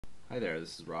Hi there,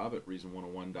 this is Rob at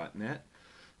Reason101.net,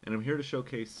 and I'm here to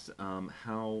showcase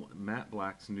how Matt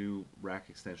Black's new rack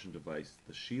extension device,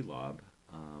 the Shelob,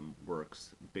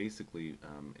 works. Basically,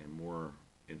 and more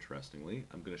interestingly,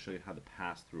 I'm going to show you how the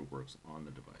pass-through works on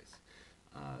the device.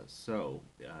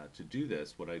 To do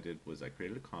this, what I did was I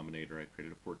created a combinator, I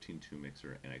created a 14.2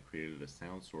 mixer, and I created a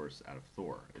sound source out of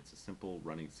Thor. It's a simple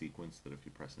running sequence that if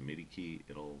you press a MIDI key,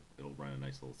 it'll run a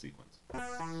nice little sequence.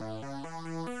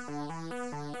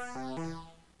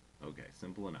 Okay,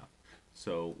 simple enough.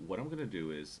 So what I'm going to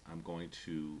do is I'm going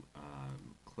to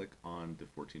click on the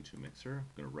 14.2 mixer.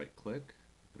 I'm going to right click,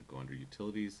 I'm going to go under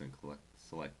utilities and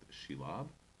select Shelob.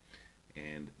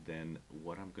 And then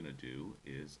what I'm going to do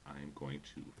is I'm going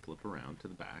to flip around to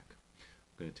the back.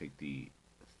 I'm going to take the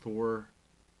Thor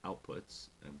outputs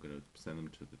and I'm going to send them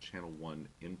to the channel 1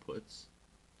 inputs.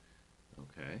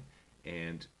 Okay,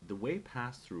 and the way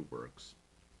pass-through works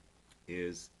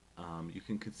is you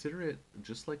can consider it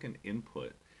just like an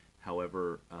input.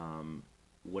 However,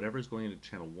 whatever is going into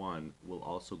channel 1 will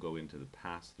also go into the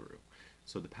pass-through.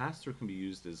 So the pass-through can be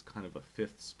used as kind of a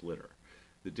fifth splitter.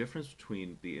 The difference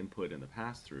between the input and the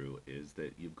pass-through is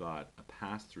that you've got a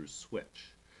pass-through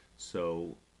switch.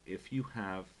 So if you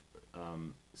have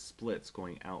splits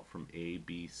going out from A,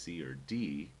 B, C, or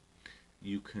D,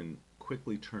 you can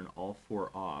quickly turn all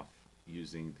four off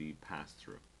using the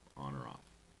pass-through, on or off.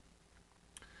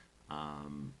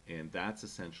 And that's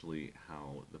essentially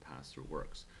how the pass-through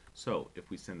works. So if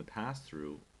we send the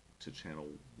pass-through to channel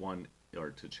 1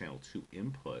 or to channel 2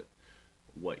 input,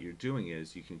 what you're doing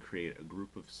is you can create a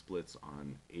group of splits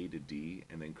on A to D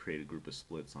and then create a group of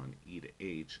splits on E to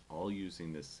H, all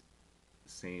using this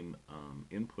same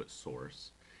input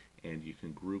source, and you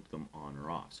can group them on or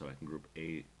off. So I can group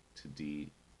A to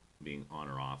D being on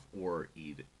or off, or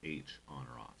E to H on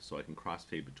or off. So I can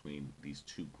crossfade between these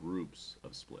two groups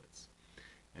of splits.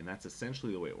 And that's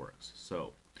essentially the way it works.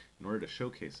 So in order to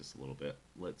showcase this a little bit,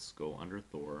 let's go under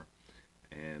Thor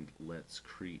and let's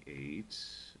create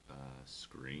a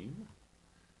Scream.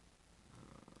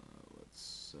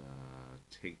 Let's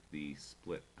take the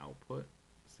split output,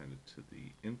 send it to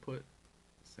the input,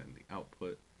 send the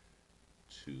output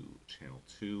to channel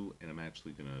 2, and I'm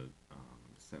actually going to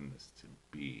send this to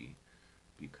B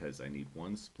because I need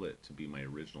one split to be my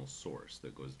original source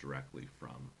that goes directly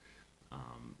from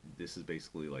this is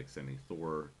basically like sending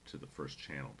Thor to the first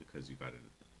channel because you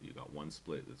got one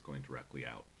split that's going directly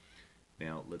out.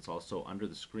 Now let's also, under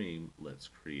the Scream, let's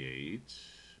create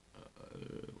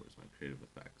where's my creative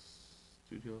effects?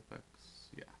 Studio effects?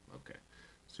 Yeah, okay.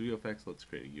 Studio effects, let's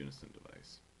create a unison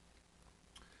device.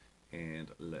 And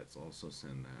let's also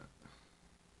send that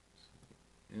to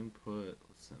the input.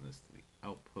 Let's send this to the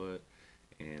output.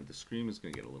 And the Scream is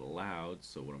going to get a little loud,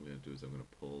 so what I'm going to do is I'm going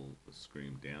to pull the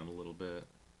Scream down a little bit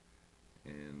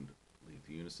and leave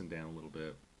the unison down a little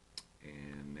bit.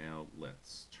 And now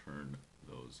let's turn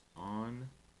those on,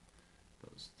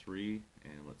 those three,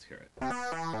 and let's hear it.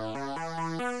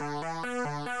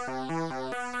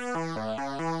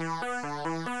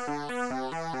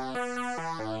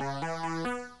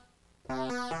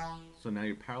 So now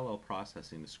you're parallel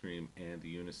processing the Scream and the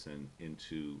unison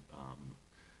into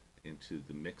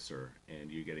the mixer,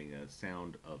 and you're getting a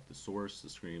sound of the source, the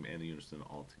Scream, and the unison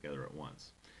all together at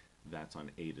once. That's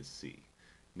on A to C.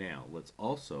 Now let's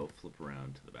also flip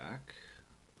around to the back.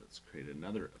 Let's create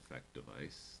another effect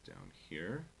device down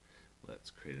here.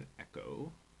 Let's create an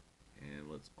echo, and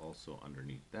let's also,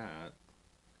 underneath that,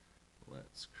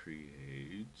 let's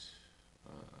create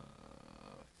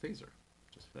a phaser,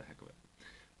 just for the heck of it.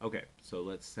 Okay, so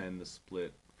let's send the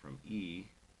split from E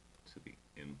to the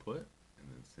input, and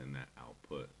then send that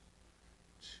output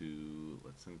to,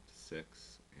 let's send it to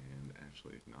 6, and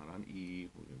actually not on E,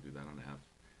 we're going to do that on F,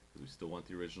 because we still want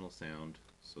the original sound,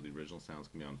 so the original sound is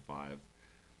going to be on 5.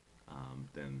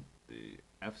 Then the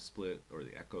F split, or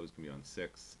the echo, is going to be on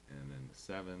 6, and then the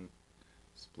 7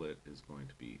 split is going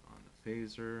to be on the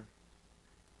phaser,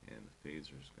 and the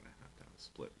phaser is going to have a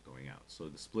split going out. So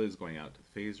the split is going out to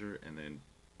the phaser, and then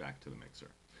back to the mixer.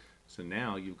 So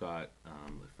now you've got,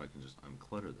 if I can just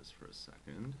unclutter this for a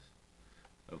second.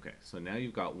 Okay, so now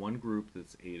you've got one group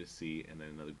that's A to C, and then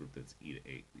another group that's E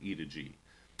to G.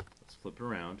 Let's flip it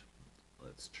around.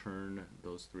 Let's turn,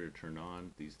 those three are turned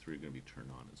on. These three are going to be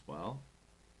turned on as well.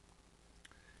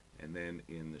 And then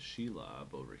in the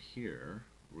Shelob over here,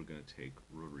 we're going to take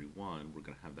rotary 1. We're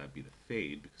going to have that be the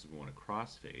fade because we want to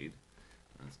crossfade.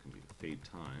 That's going to be the fade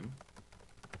time.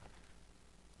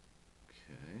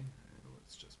 Okay, and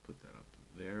let's just put that up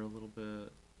there a little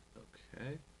bit.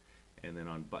 Okay, and then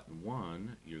on button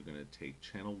 1, you're going to take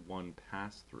channel 1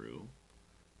 pass through,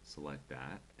 select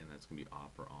that, and that's going to be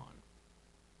off or on.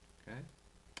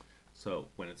 So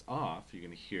when it's off, you're going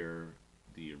to hear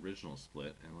the original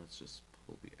split, and let's just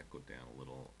pull the echo down a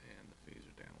little and the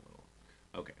phaser down a little.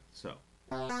 Okay, so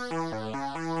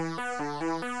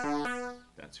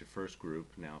that's your first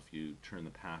group. Now if you turn the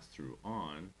pass-through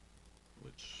on,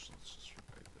 which, let's just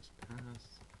write this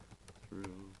pass-through,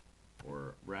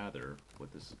 or rather,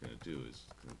 what this is going to do is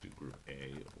it's going to do group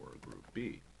A or group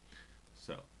B.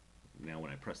 So now when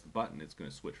I press the button, it's going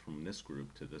to switch from this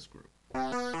group to this group.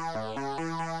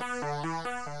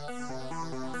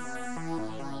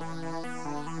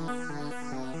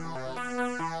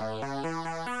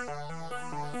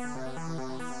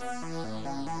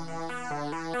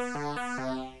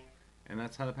 And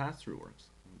that's how the pass-through works.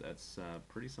 That's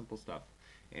pretty simple stuff,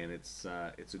 and it's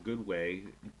a good way,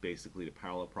 basically, to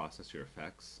parallel process your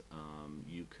effects.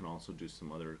 You can also do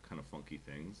some other kind of funky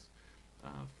things.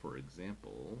 For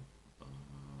example,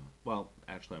 well,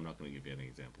 actually, I'm not going to give you any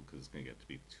example because it's going to get to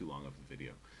be too long of a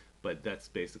video. But that's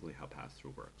basically how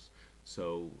pass-through works.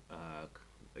 So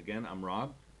again, I'm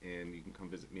Rob, and you can come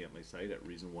visit me at my site at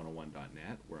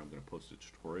reason101.net, where I'm going to post a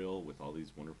tutorial with all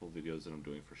these wonderful videos that I'm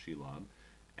doing for Shelob,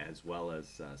 as well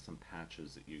as some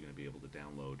patches that you're going to be able to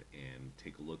download and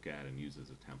take a look at and use as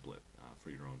a template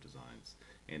for your own designs,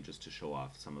 and just to show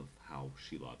off some of how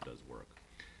Shelob does work.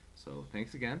 So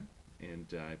thanks again,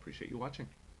 and I appreciate you watching.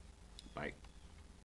 Bye.